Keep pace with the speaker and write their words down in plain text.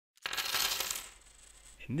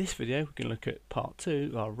In this video we're going to look at part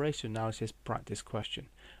 2 of our ratio analysis practice question.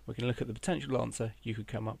 We're going to look at the potential answer you could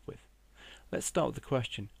come up with. Let's start with the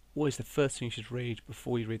question. What is the first thing you should read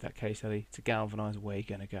before you read that case study to galvanise where you're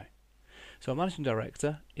going to go? So our managing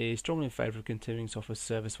director is strongly in favour of continuing to offer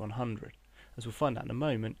Service 100. As we'll find out in a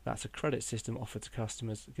moment, that's a credit system offered to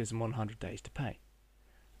customers that gives them 100 days to pay.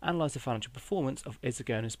 Analyse the financial performance of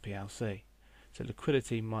Isogonus plc. So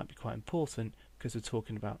liquidity might be quite important because we're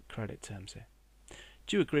talking about credit terms here.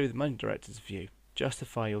 Do you agree with the managing director's view?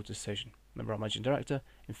 Justify your decision. Remember, our managing director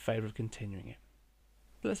in favour of continuing it.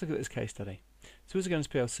 But let's look at this case study. So Isogonus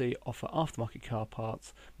plc offer aftermarket car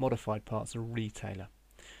parts, modified parts, and a retailer.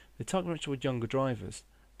 They target much with younger drivers,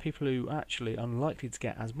 people who are actually unlikely to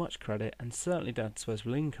get as much credit and certainly don't have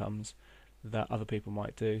disposable incomes that other people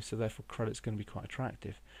might do, so therefore credit's going to be quite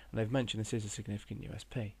attractive. And they've mentioned this is a significant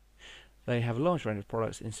USP. They have a large range of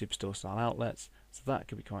products in superstore style outlets, so that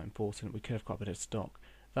could be quite important. We could have quite a bit of stock.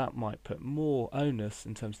 That might put more onus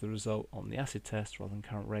in terms of the result on the acid test rather than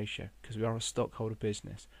current ratio, because we are a stockholder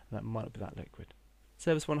business and that might not be that liquid.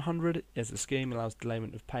 Service 100 is a scheme that allows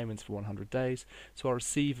delayment of payments for 100 days, so our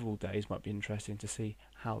receivable days might be interesting to see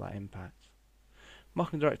how that impacts.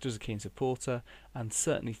 Marketing director is a keen supporter and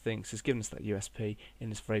certainly thinks it's given us that USP in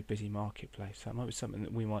this very busy marketplace. So that might be something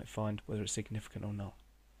that we might find whether it's significant or not.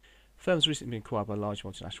 Firms recently been acquired by a large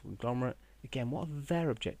multinational conglomerate. Again, what are their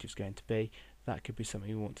objectives going to be? That could be something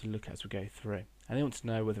we want to look at as we go through. And they want to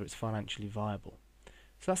know whether it's financially viable.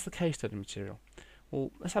 So that's the case study material. Well,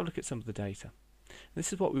 let's have a look at some of the data.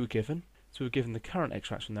 This is what we were given. So we were given the current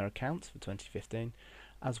extracts from their accounts for 2015,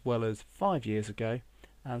 as well as 5 years ago,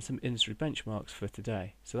 and some industry benchmarks for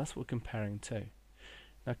today. So that's what we're comparing to.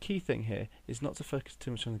 Now, key thing here is not to focus too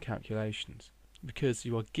much on the calculations, because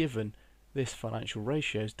you are given this financial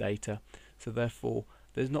ratios data, so therefore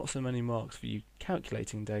there's not so many marks for you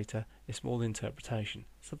calculating data, it's more the interpretation.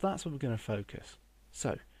 So that's what we're going to focus.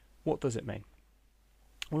 So what does it mean?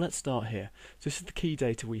 Well, let's start here. So this is the key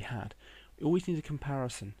data we had. We always need a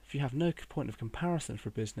comparison. If you have no point of comparison for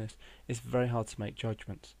a business, it's very hard to make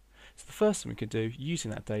judgments. So the first thing we could do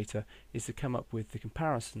using that data is to come up with the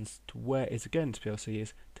comparisons to where Isogonus plc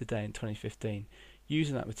is today in 2015,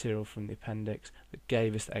 using that material from the appendix that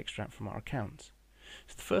gave us the extract from our accounts.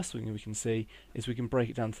 So the first thing we can see is we can break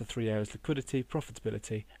it down to the 3 areas: liquidity,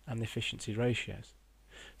 profitability and the efficiency ratios.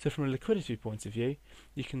 So from a liquidity point of view,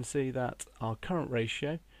 you can see that our current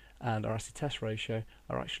ratio and our acid test ratio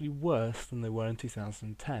are actually worse than they were in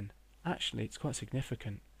 2010. Actually, it's quite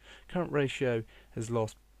significant. Current ratio has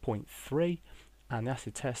lost 0.3 and the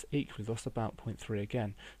acid test equally lost about 0.3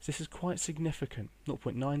 again. So this is quite significant.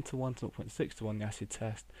 0.9 to 1 to 0.6 to 1 the acid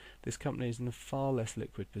test. This company is in a far less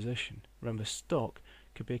liquid position. Remember, stock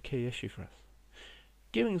could be a key issue for us.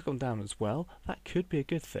 Gearing has gone down as well. That could be a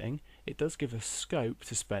good thing. It does give us scope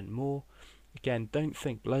to spend more. Again, don't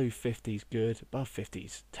think below 50 is good, above 50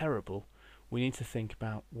 is terrible. We need to think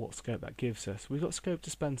about what scope that gives us. We've got scope to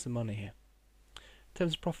spend some money here. In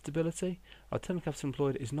terms of profitability, our return on capital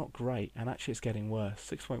employed is not great, and actually it's getting worse,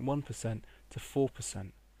 6.1% to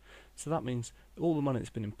 4%. So that means all the money that's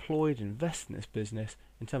been employed and invested in this business,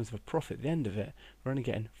 in terms of a profit at the end of it, we're only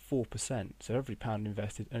getting 4%. So every pound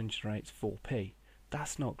invested only generates 4p.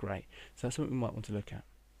 That's not great. So that's something we might want to look at.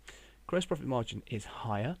 Gross profit margin is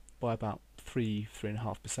higher by about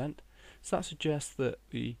 3–3.5%. So that suggests that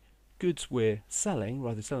the goods we're selling,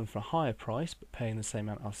 rather selling for a higher price but paying the same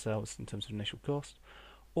amount ourselves in terms of initial cost,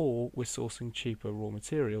 or we're sourcing cheaper raw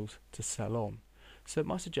materials to sell on. So it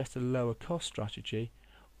might suggest a lower cost strategy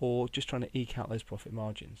or just trying to eke out those profit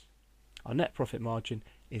margins. Our net profit margin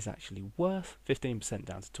is actually worse, 15%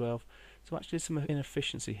 down to 12%, so actually there's some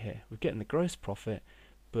inefficiency here. We're getting the gross profit,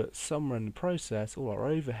 but somewhere in the process, all our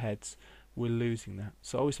overheads, we're losing that.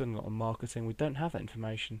 So always spending a lot on marketing, we don't have that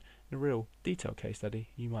information. In a real detailed case study,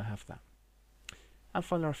 you might have that. And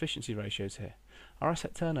finally, our efficiency ratios here. Our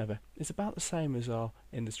asset turnover is about the same as our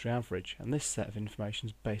industry average, and this set of information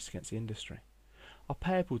is based against the industry. Our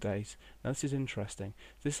payable days, now this is interesting.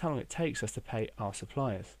 This is how long it takes us to pay our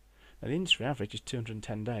suppliers. Now the industry average is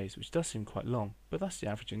 210 days, which does seem quite long, but that's the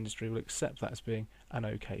average industry. Will accept that as being an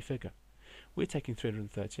okay figure. We're taking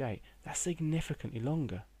 338. That's significantly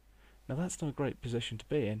longer. Now that's not a great position to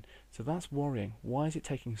be in, so that's worrying. Why is it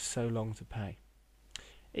taking so long to pay?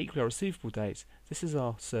 Equally, our receivable days, this is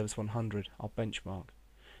our Service 100, our benchmark.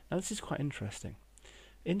 Now this is quite interesting.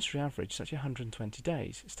 Industry average is actually 120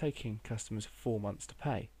 days. It's taking customers 4 months to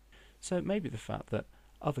pay. So it may be the fact that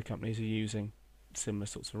other companies are using similar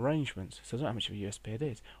sorts of arrangements, so I don't know how much of a USP it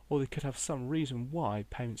is, or they could have some reason why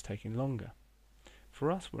payment's taking longer.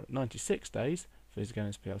 For us, we're at 96 days for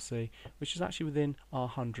Isogonus plc, which is actually within our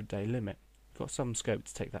 100-day limit. We've got some scope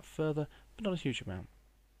to take that further, but not a huge amount.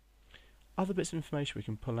 Other bits of information we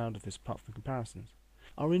can pull out of this apart from the comparisons.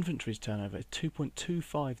 Our inventories turnover is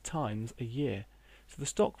 2.25 times a year. So the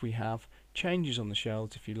stock we have changes on the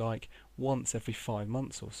shelves, if you like, once every 5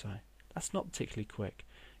 months or so. That's not particularly quick.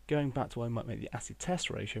 Going back to why I might make the acid test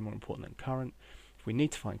ratio more important than current, if we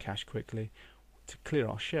need to find cash quickly, to clear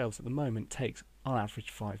our shelves at the moment takes on average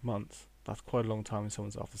 5 months. That's quite a long time when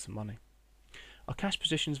someone's after some money. Our cash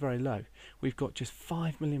position is very low. We've got just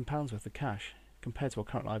 £5 million worth of cash, compared to our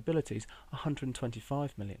current liabilities,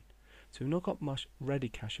 125 million. So we've not got much ready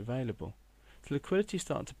cash available. So liquidity is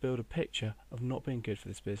starting to build a picture of not being good for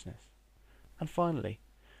this business. And finally,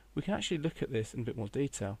 we can actually look at this in a bit more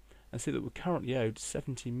detail and see that we're currently owed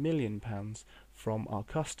 £70 million from our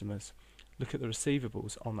customers. Look at the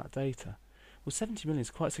receivables on that data. Well, 70 million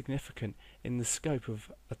is quite significant in the scope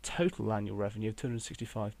of a total annual revenue of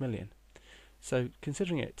 265 million. So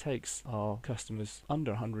considering it takes our customers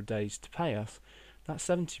under 100 days to pay us, that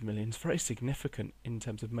 70 million is very significant in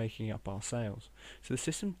terms of making up our sales. So the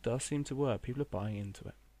system does seem to work. People are buying into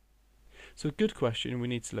it. So a good question, we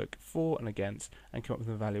need to look for and against and come up with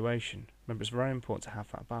an evaluation. Remember, it's very important to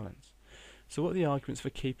have that balance. So what are the arguments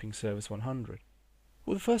for keeping Service 100?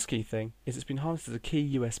 Well, the first key thing is it's been harnessed as a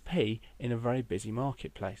key USP in a very busy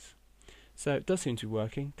marketplace. So it does seem to be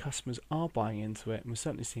working, customers are buying into it, and we're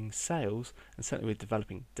certainly seeing sales, and certainly we're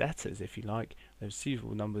developing debtors, if you like. The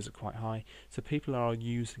receivable numbers are quite high, so people are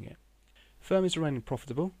using it. Firm is remaining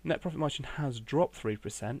profitable. Net profit margin has dropped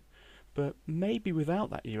 3%, but maybe without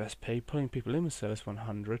that USP, pulling people in with Service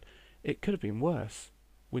 100, it could have been worse.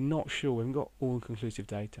 We're not sure, we haven't got all conclusive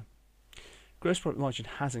data. Gross profit margin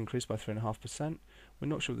has increased by 3.5%. We're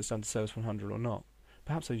not sure if it's down to Service 100 or not.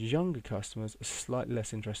 Perhaps those younger customers are slightly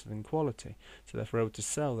less interested in quality, so therefore able to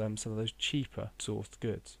sell them some of those cheaper sourced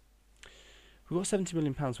goods. We've got £70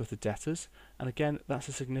 million worth of debtors, and again, that's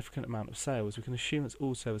a significant amount of sales. We can assume it's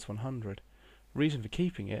all Service 100. Reason for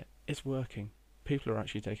keeping it, it's working. People are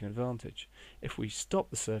actually taking advantage. If we stop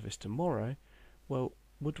the service tomorrow, well,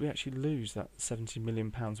 would we actually lose that £70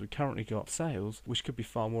 million we currently got sales, which could be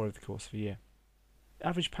far more over the course of a year?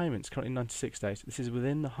 Average payments currently 96 days. This is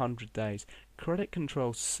within the 100 days. Credit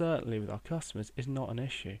control, certainly with our customers, is not an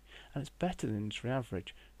issue, and it's better than industry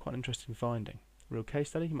average. Quite an interesting finding. Real case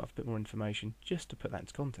study, you might have a bit more information just to put that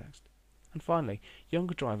into context. And finally,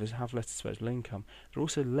 younger drivers have less disposable income. They're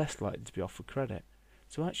also less likely to be offered credit.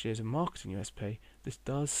 So actually, as a marketing USP, this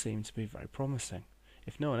does seem to be very promising.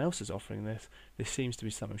 If no one else is offering this, this seems to be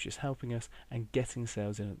something which is helping us and getting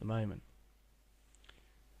sales in at the moment.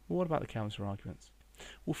 Well, what about the counter arguments?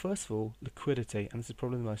 Well, first of all, liquidity, and this is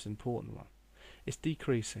probably the most important one. It's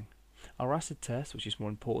decreasing. Our acid test, which is more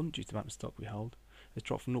important due to the amount of stock we hold, has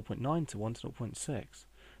dropped from 0.9 to 1 to 0.6.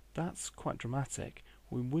 That's quite dramatic.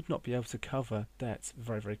 We would not be able to cover debts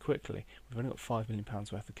very, very quickly. We've only got £5 million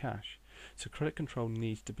worth of cash. So credit control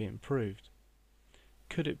needs to be improved.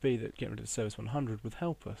 Could it be that getting rid of Service 100 would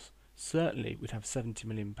help us? Certainly we'd have £70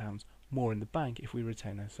 million more in the bank if we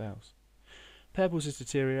retain those sales. Payables has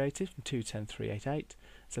deteriorated from 210,388.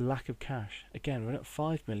 It's a lack of cash. Again, we're at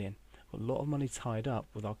 5 million. We've got a lot of money tied up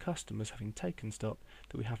with our customers having taken stock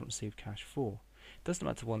that we haven't received cash for. It doesn't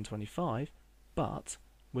amount to 125, but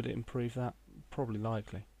would it improve that? Probably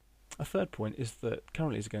likely. A third point is that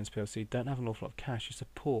currently as against PLC don't have an awful lot of cash to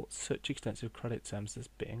support such extensive credit terms that's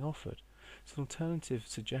being offered. So an alternative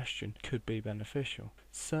suggestion could be beneficial.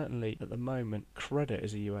 Certainly at the moment, credit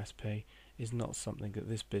as a USP is not something that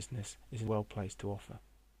this business is well placed to offer.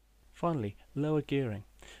 Finally, lower gearing.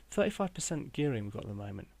 35% gearing we've got at the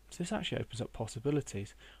moment. So this actually opens up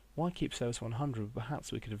possibilities. Why keep Service 100?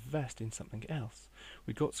 Perhaps we could invest in something else.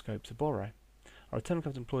 We've got scope to borrow. Our return on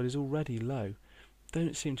capital employed is already low.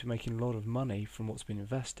 Don't seem to be making a lot of money from what's been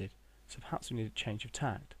invested. So perhaps we need a change of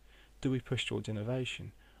tact. Do we push towards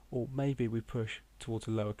innovation? Or maybe we push towards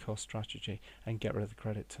a lower cost strategy and get rid of the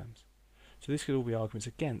credit terms. So this could all be arguments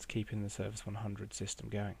against keeping the Service 100 system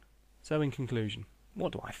going. So in conclusion,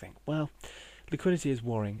 what do I think? Well, liquidity is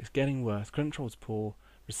worrying, it's getting worse, credit control is poor,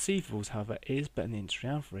 receivables however is better than the industry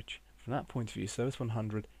average. From that point of view, Service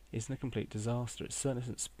 100 isn't a complete disaster. It certainly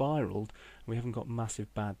hasn't spiralled and we haven't got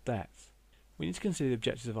massive bad debts. We need to consider the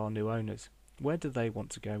objectives of our new owners. Where do they want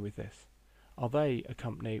to go with this? Are they a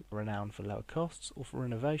company renowned for lower costs or for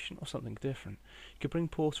innovation or something different? You could bring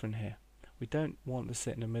Porter in here. We don't want to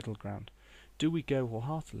sit in a middle ground. Do we go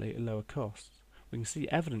wholeheartedly at lower costs? We can see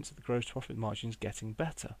evidence that the gross profit margin is getting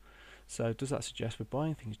better. So does that suggest we're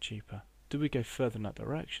buying things cheaper? Do we go further in that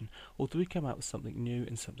direction? Or do we come out with something new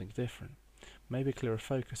and something different? Maybe a clearer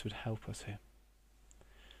focus would help us here.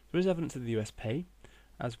 There is evidence of the USP,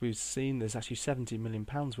 As we've seen, there's actually £70 million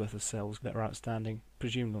worth of sales that are outstanding,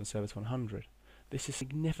 presumably on Service 100. This is a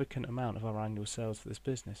significant amount of our annual sales for this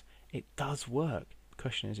business. It does work. The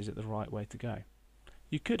question is it the right way to go?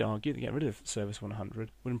 You could argue that getting rid of Service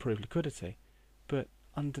 100 would improve liquidity, but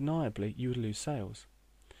undeniably you would lose sales.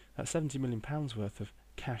 That £70 million worth of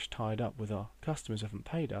cash tied up with our customers who haven't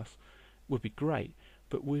paid us would be great,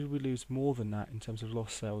 but we would lose more than that in terms of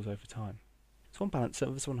lost sales over time. So on balance,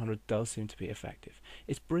 Service 100 does seem to be effective.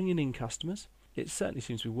 It's bringing in customers. It certainly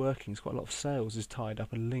seems to be working, as quite a lot of sales is tied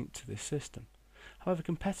up and linked to this system. However,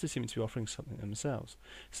 competitors seem to be offering something themselves.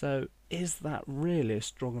 So is that really a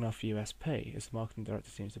strong enough USP, as the marketing director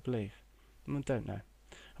seems to believe? I don't know.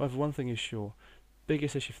 However, one thing is sure.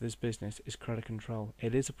 Biggest issue for this business is credit control.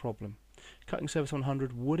 It is a problem. Cutting Service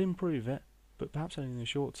 100 would improve it, but perhaps only in the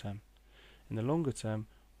short term. In the longer term,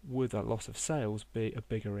 would that loss of sales be a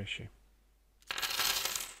bigger issue?